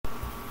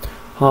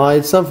Hi,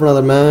 it's time for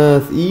another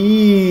math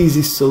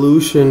easy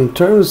solution.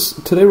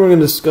 Today we're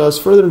going to discuss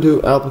further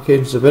into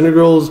applications of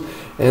integrals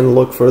and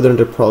look further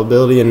into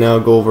probability, and now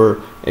go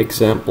over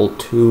example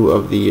 2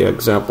 of the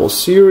example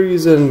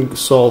series and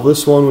solve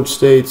this one, which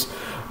states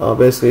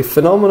basically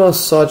phenomena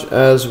such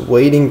as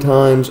waiting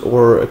times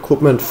or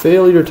equipment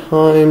failure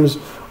times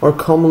are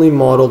commonly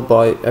modeled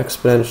by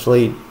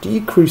exponentially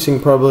decreasing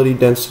probability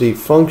density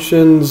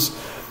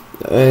functions.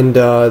 And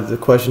the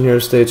question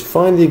here states,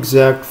 find the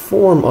exact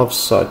form of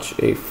such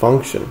a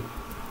function.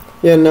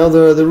 Yeah, now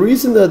the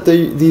reason that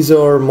these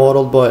are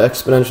modeled by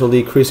exponential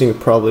decreasing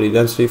probability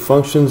density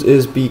functions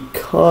is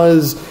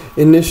because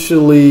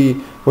initially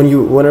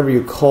whenever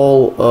you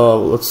call,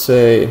 let's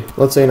say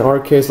in our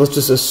case, let's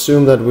just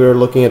assume that we're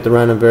looking at the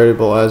random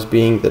variable as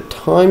being the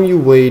time you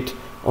wait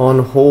on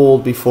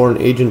hold before an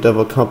agent of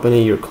a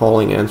company you're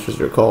calling answers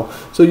your call.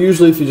 So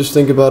usually, if you just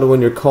think about it, when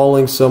you're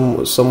calling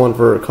someone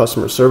for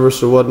customer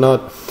service or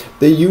whatnot,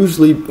 they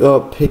usually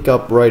pick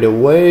up right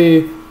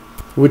away,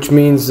 which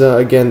means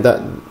again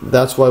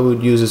that's why we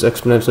would use this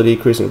exponentially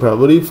decreasing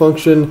probability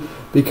function,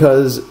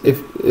 because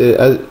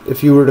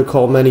if you were to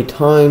call many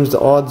times,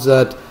 the odds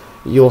that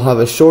you'll have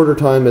a shorter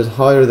time is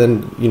higher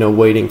than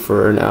waiting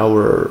for an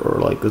hour or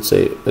like, let's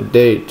say, a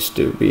day, just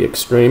to be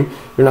extreme.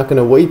 You're not going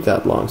to wait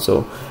that long.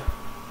 So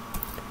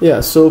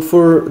yeah, so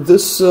for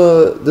this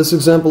this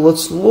example,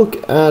 let's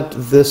look at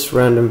this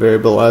random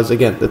variable as,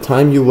 again, the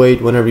time you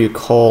wait whenever you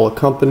call a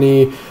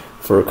company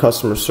for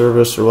customer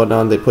service or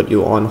whatnot. They put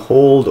you on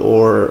hold,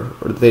 or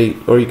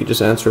you could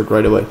just answer it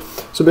right away.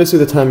 So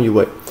basically, the time you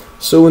wait.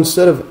 So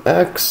instead of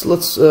x,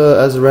 let's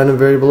as a random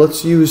variable,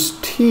 let's use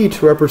t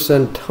to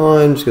represent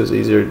times, because it's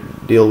easier to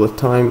deal with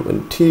time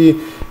and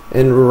t,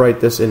 and write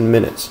this in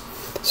minutes.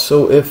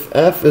 So if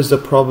f is the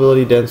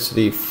probability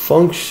density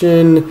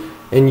function,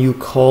 and you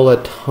call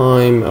at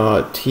time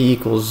t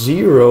equals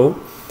 0,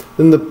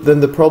 then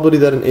the probability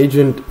that an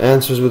agent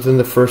answers within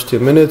the first 2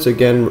 minutes,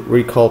 again,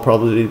 recall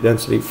probability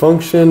density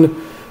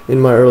function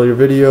in my earlier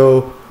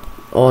video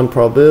on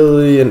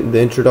probability and the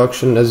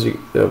introduction, as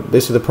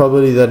basically the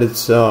probability that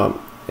its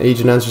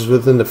agent answers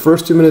within the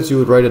first 2 minutes, you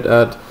would write it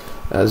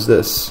as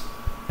this: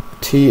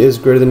 t is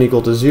greater than or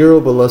equal to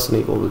 0 but less than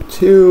or equal to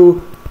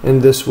 2,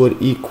 and this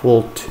would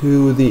equal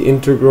to the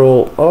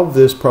integral of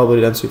this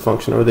probability density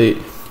function, or the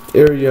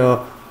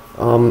area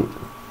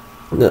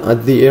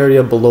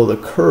below the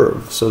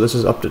curve. So this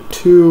is up to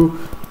 2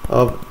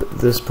 of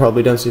this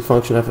probability density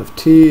function f of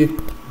t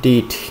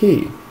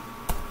dt.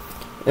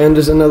 And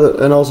there's and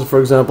also, for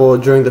example,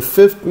 during the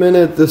 5th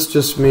minute, this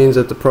just means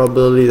that the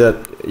probability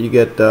that you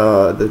get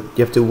that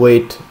you have to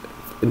wait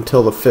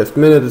until the 5th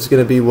minute is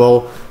going to be,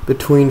 well,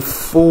 between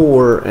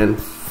 4 and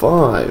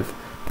 5,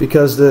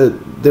 because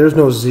there's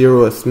no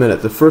 0th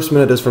minute. The first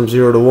minute is from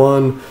 0 to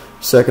 1,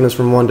 second is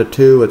from 1 to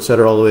 2,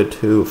 etc., all the way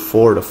to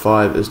 4 to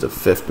 5 is the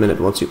 5th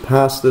minute. Once you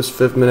pass this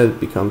 5th minute, it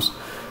becomes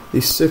the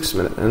 6th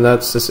minute, and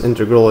that's this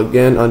integral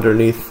again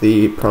underneath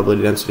the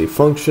probability density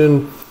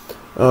function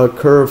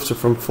curve, so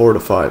from 4 to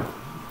 5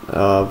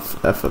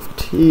 of f of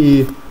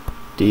t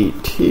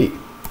dt.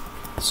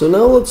 So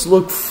now let's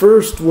look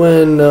first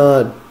when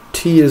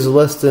t is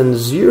less than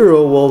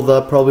 0. Well,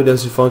 that probability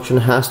density function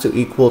has to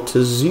equal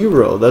to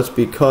 0. That's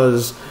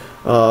because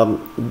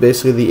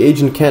basically the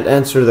agent can't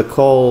answer the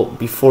call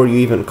before you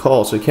even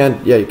call. So you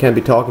can't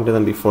be talking to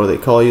them before they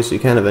call you, so you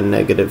can't have a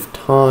negative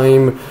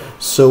time.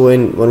 So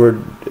when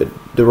we're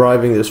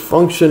deriving this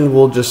function,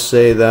 we'll just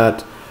say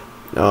that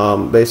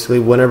basically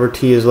whenever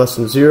t is less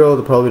than 0,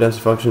 the probability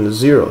density function is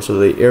 0. So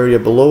the area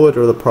below it,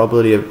 or the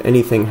probability of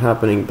anything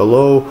happening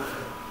below,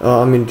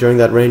 during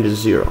that range, is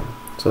 0.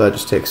 So that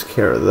just takes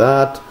care of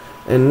that.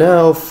 And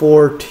now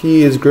for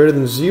t is greater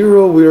than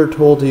 0, we are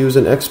told to use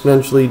an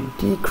exponentially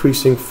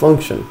decreasing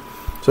function.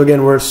 So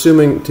again, we're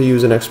assuming to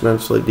use an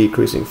exponentially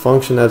decreasing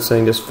function. That's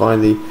saying just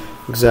find the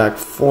exact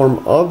form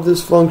of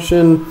this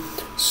function.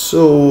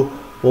 So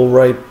we'll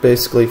write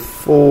basically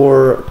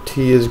for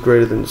t is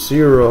greater than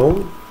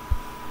 0,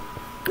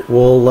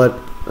 we'll let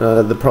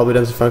the probability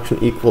density function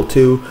equal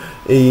to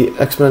a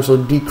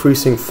exponentially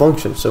decreasing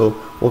function. So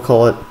we'll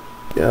call it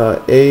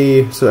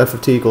a, so f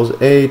of t equals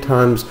a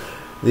times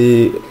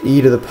the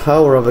e to the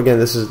power of, again,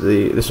 this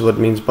is what it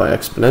means by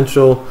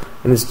exponential,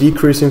 and it's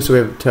decreasing, so we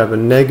have to have a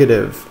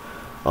negative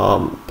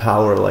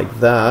power like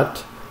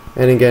that.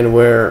 And again,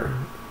 where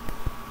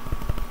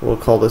we'll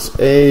call this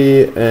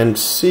a and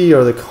c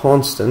are the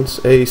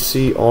constants. A,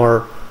 c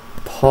are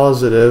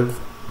positive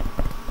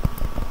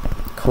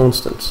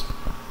constants.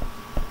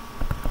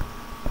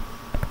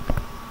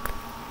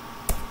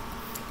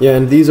 Yeah,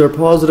 and these are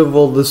positive.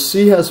 Well, the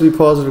c has to be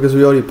positive because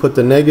we already put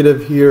the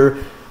negative here,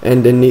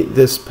 and then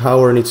this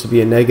power needs to be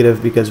a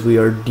negative because we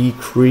are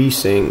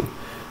decreasing.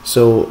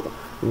 So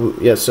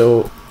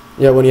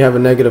when you have a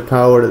negative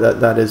power,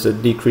 that is a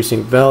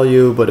decreasing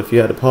value. But if you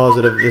had a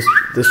positive,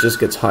 this just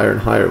gets higher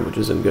and higher, which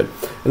isn't good.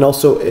 And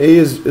also a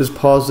is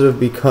positive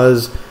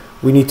because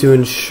we need to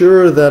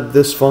ensure that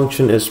this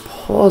function is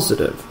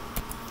positive.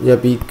 Yeah,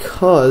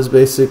 because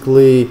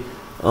basically,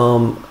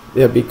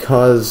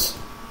 because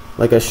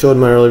like I showed in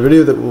my earlier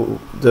video,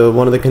 that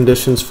one of the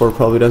conditions for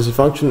probability density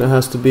function, it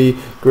has to be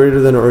greater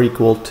than or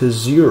equal to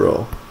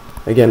 0.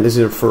 Again, this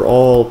is for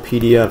all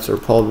PDFs or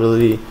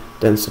probability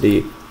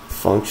density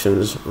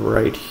functions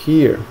right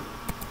here.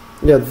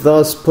 Yeah,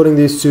 thus putting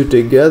these two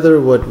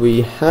together, what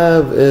we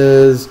have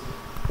is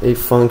a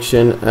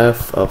function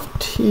f of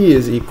t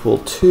is equal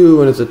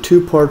to, and it's a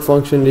two-part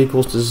function,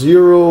 equals to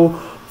 0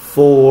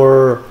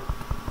 for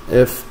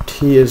if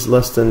t is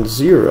less than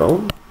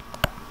 0.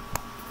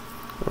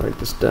 I'll write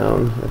this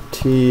down. If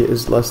t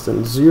is less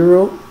than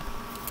 0,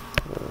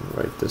 I'll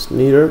write this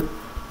neater.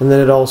 And then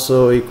it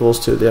also equals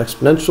to the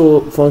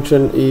exponential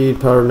function e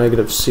power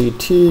negative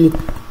ct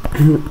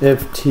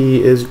if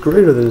t is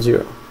greater than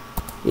 0.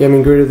 Yeah, I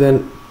mean greater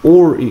than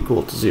or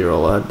equal to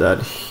 0. I'll add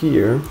that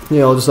here.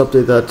 Yeah, I'll just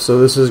update that. So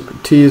this is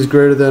t is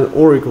greater than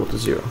or equal to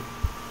 0.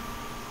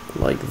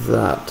 Like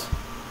that.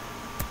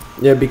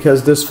 Yeah,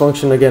 because this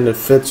function, again, it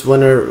fits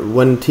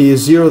when t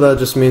is 0. That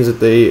just means that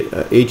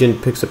the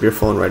agent picks up your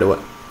phone right away.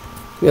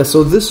 Yeah,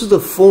 so this is the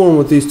form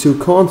with these two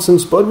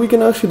constants, but we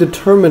can actually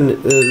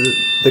determine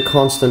the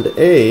constant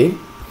a.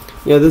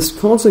 Yeah, this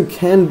constant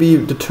can be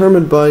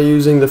determined by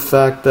using the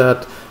fact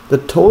that the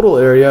total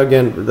area,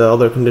 again, the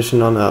other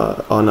condition on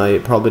a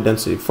probability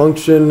density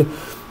function,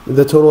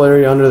 the total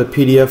area under the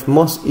PDF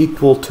must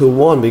equal to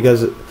 1,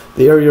 because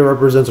the area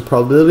represents a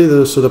probability,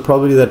 so the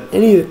probability that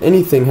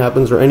anything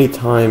happens or any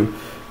time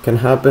can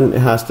happen, it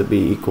has to be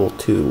equal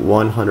to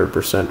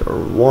 100% or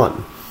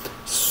 1.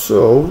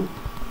 So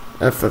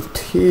f of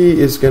t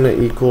is going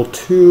to equal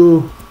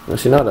to,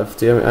 actually not f of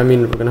t, I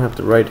mean we're going to have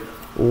to write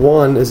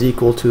 1 is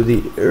equal to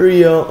the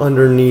area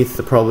underneath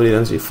the probability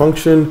density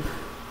function,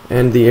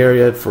 and the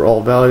area for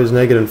all values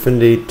negative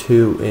infinity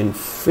to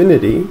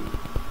infinity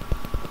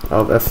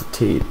of f of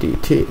t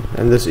dt.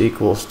 And this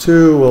equals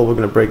to, well, we're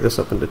going to break this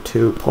up into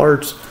two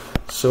parts.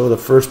 So the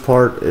first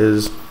part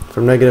is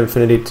from negative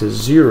infinity to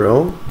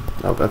 0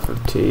 of f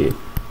of t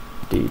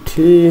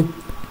dt.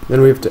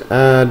 Then we have to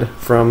add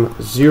from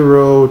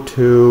 0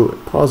 to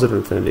positive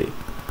infinity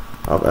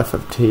of f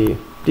of t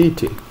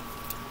dt.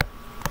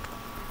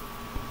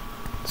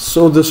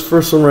 So this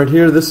first one right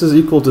here, this is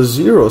equal to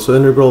 0. So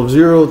integral of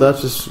 0, that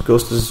just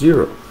goes to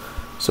 0.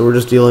 So we're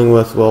just dealing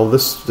with, well,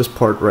 this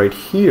part right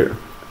here.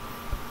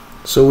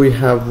 So we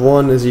have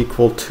 1 is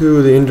equal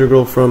to the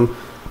integral from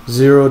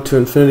 0 to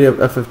infinity of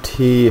f of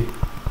t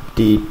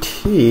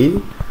dt,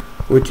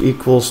 which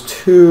equals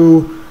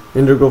to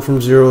integral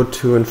from 0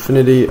 to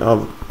infinity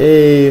of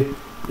a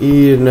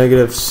e to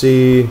negative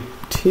c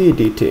t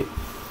dt.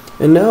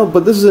 And now,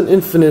 but this is an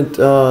infinite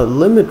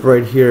limit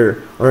right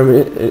here, or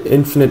an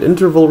infinite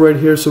interval right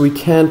here, so we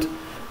can't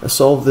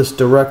solve this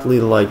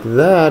directly like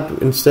that.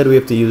 Instead, we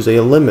have to use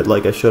a limit,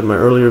 like I showed in my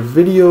earlier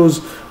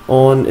videos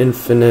on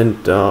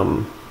infinite,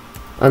 on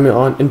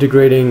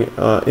integrating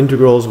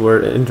integrals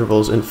where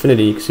intervals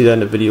infinity. You can see that in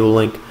the video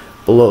link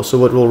below. So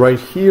what we'll write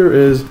here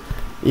is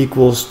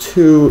equals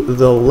to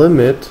the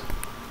limit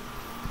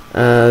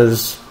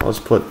as, let's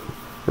put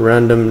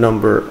random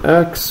number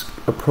x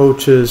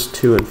approaches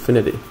to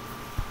infinity.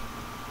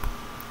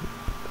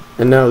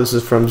 And now this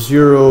is from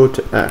 0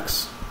 to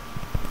x.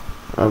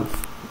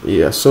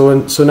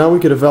 So now we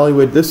could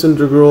evaluate this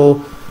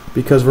integral,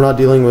 because we're not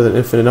dealing with an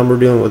infinite number, we're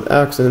dealing with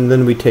x, and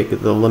then we take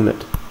the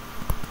limit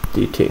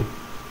dt.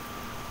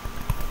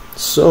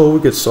 So we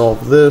could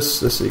solve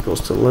this. This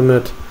equals to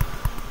limit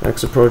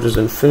x approaches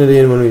infinity,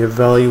 and when we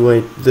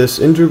evaluate this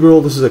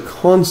integral, this is a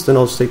constant,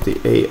 I'll just take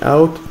the a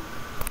out.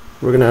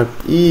 We're going to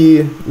have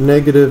e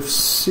negative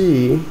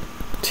c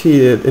t,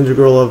 the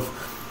integral of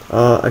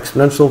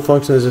exponential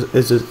function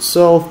is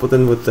itself, but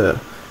then with the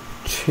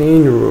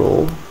chain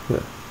rule,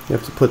 you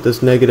have to put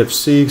this negative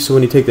c, so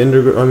when you take the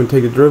integral,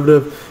 take the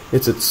derivative,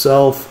 it's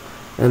itself,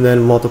 and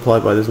then multiply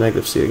by this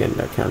negative c again,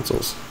 that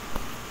cancels.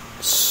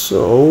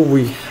 So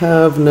we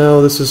have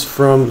now, this is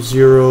from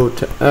 0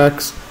 to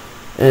x,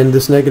 and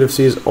this negative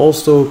c is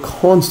also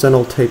constant,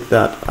 I'll take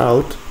that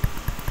out.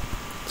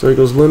 So it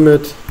goes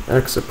limit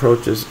x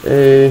approaches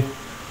a,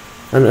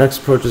 and x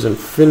approaches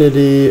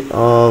infinity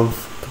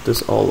of, put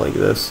this all like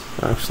this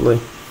actually,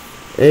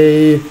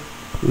 a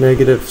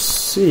negative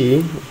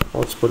c,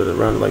 I'll just put it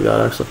around like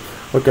that actually.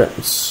 Okay,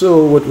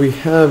 so what we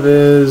have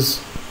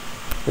is,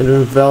 and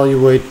to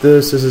evaluate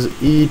this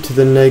is e to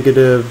the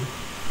negative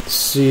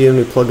c, and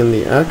we plug in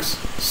the x,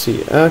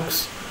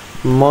 cx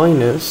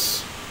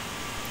minus,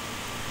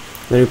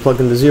 then we plug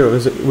in the 0.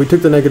 We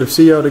took the negative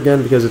c out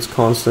again because it's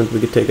constant, we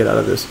could take it out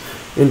of this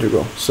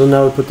integral. So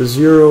now we put the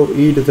 0,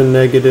 e to the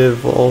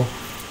negative, well,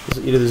 this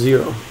is e to the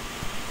 0.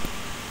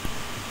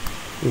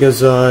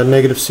 Because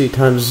negative c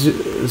times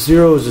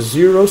 0 is a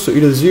 0, so e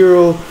to the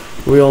 0,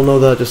 we all know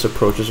that just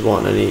approaches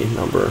 1. Any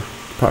number,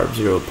 power of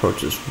 0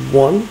 approaches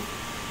 1.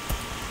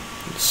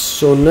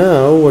 So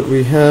now what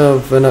we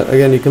have, and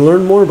again, you can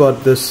learn more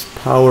about this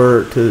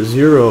power to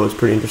 0, it's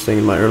pretty interesting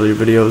in my earlier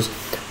videos.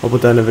 I'll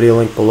put that in a video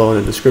link below in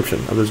the description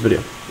of this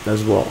video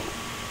as well.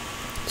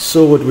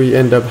 So what we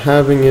end up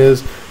having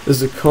is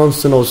a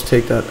constant, I'll just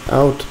take that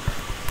out,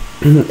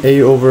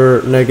 a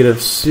over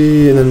negative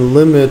c, and then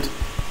limit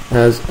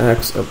as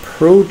x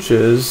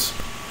approaches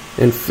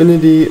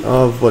infinity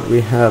of what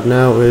we have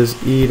now is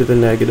e to the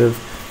negative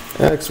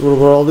x. What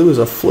I'll do is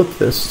I'll flip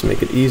this to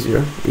make it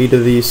easier. E to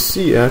the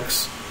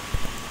cx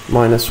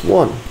minus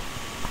 1.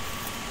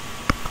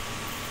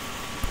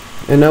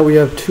 And now we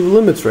have two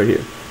limits right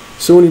here.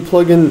 So when you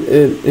plug in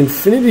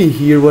infinity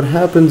here, what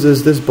happens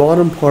is this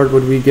bottom part,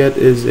 what we get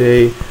is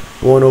a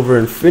 1 over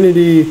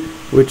infinity,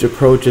 which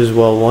approaches,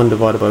 well, 1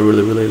 divided by a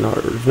really, really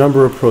large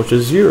number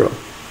approaches 0.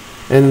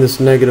 And this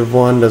negative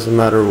 1 doesn't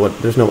matter what,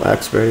 there's no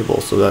x variable,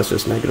 so that's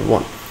just negative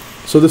 1.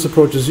 So this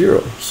approaches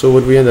 0. So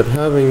what we end up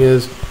having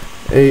is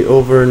a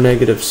over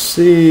negative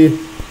c,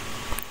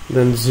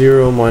 then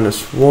 0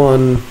 minus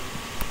 1,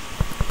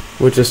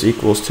 which just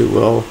equals to,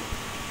 well,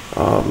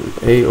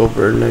 a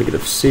over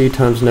negative c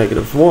times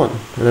negative 1.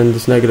 And then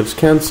this negatives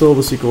cancel,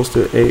 this equals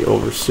to a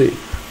over c.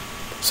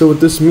 So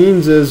what this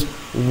means is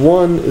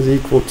 1 is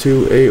equal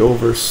to a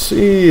over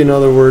c. In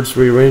other words,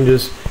 rearrange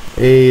this,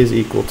 a is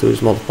equal to,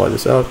 just multiply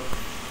this out,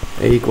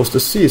 a equals to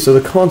c. So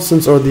the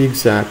constants are the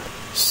exact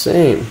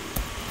same.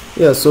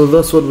 Yeah, so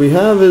thus what we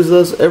have is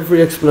thus every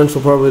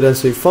exponential probability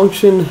density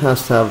function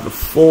has to have the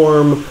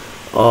form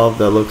of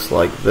that looks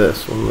like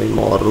this when we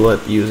model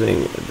it using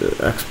the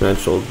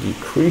exponential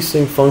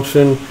decreasing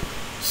function.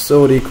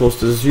 So it equals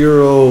to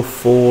 0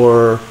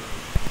 for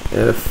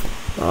if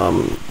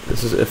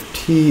this is if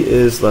t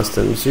is less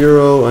than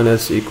 0 and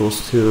s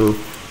equals to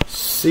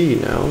c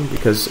now,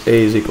 because a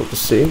is equal to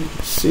c.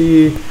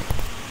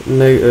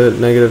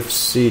 Negative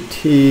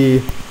ct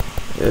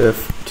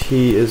if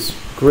t is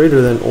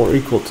greater than or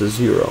equal to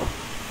 0.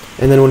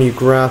 And then when you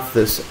graph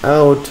this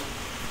out,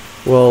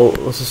 well,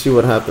 let's just see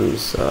what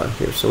happens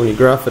here. So when you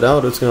graph it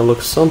out, it's going to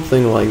look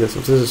something like this.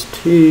 If this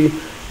is t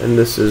and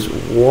this is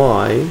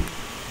y,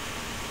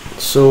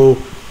 so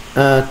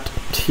at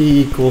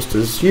t equals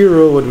to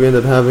 0, what we end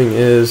up having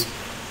is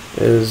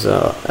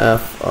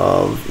f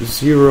of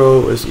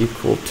 0 is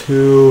equal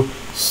to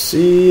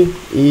c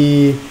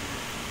e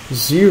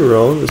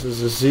 0. This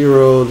is a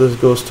 0. This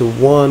goes to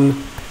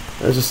 1.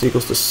 That's just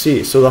equals to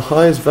c. So the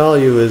highest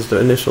value is the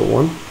initial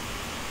one.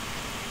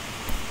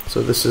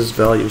 So this is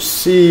value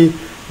c,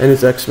 and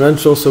it's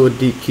exponential, so it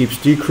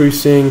keeps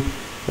decreasing,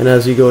 and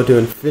as you go to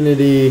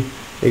infinity,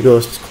 it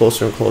goes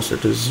closer and closer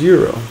to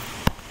 0.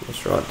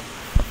 That's right,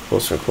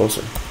 closer and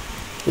closer.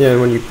 Yeah, and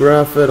when you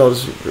graph it, I'll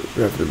just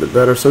graph it a bit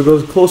better. So it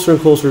goes closer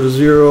and closer to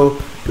 0.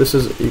 This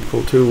is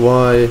equal to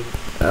y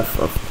f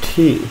of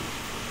t.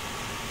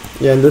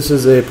 Yeah, and this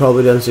is a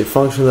probability density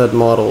function that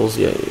models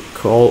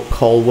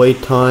call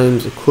wait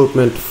times,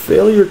 equipment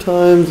failure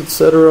times,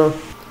 etc.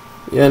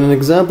 Yeah, and an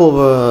example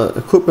of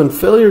equipment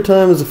failure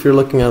time is if you're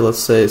looking at, let's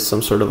say,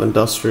 some sort of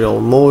industrial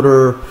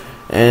motor,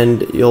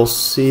 and you'll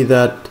see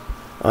that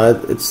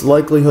it's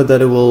likelihood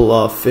that it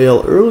will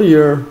fail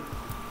earlier,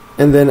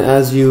 and then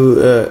as you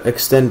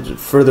extend it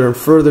further and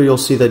further, you'll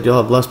see that you'll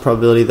have less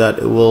probability that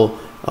it will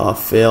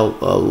fail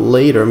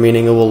later,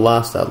 meaning it will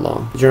last that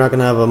long. You're not going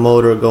to have a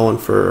motor going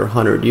for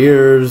 100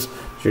 years.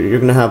 You're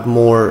going to have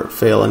more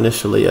fail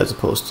initially as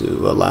opposed to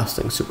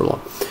lasting super long.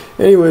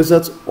 Anyways,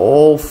 that's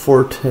all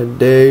for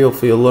today.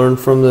 Hopefully you learned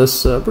from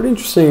this pretty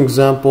interesting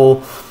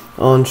example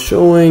on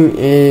showing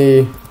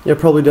a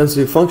probability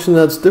density function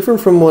that's different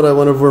from what I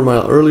went over in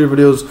my earlier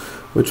videos,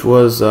 which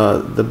was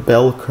the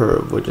bell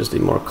curve, which is the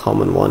more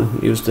common one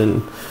used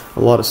in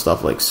a lot of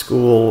stuff like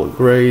school,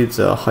 grades,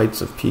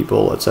 heights of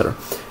people, etc.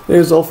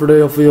 Anyways, all for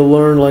today. Hopefully you'll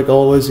learn. Like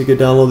always, you can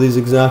download these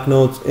exact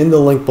notes in the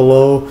link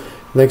below.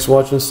 Thanks for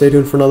watching. Stay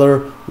tuned for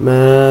another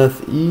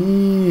Math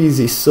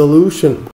Easy solution.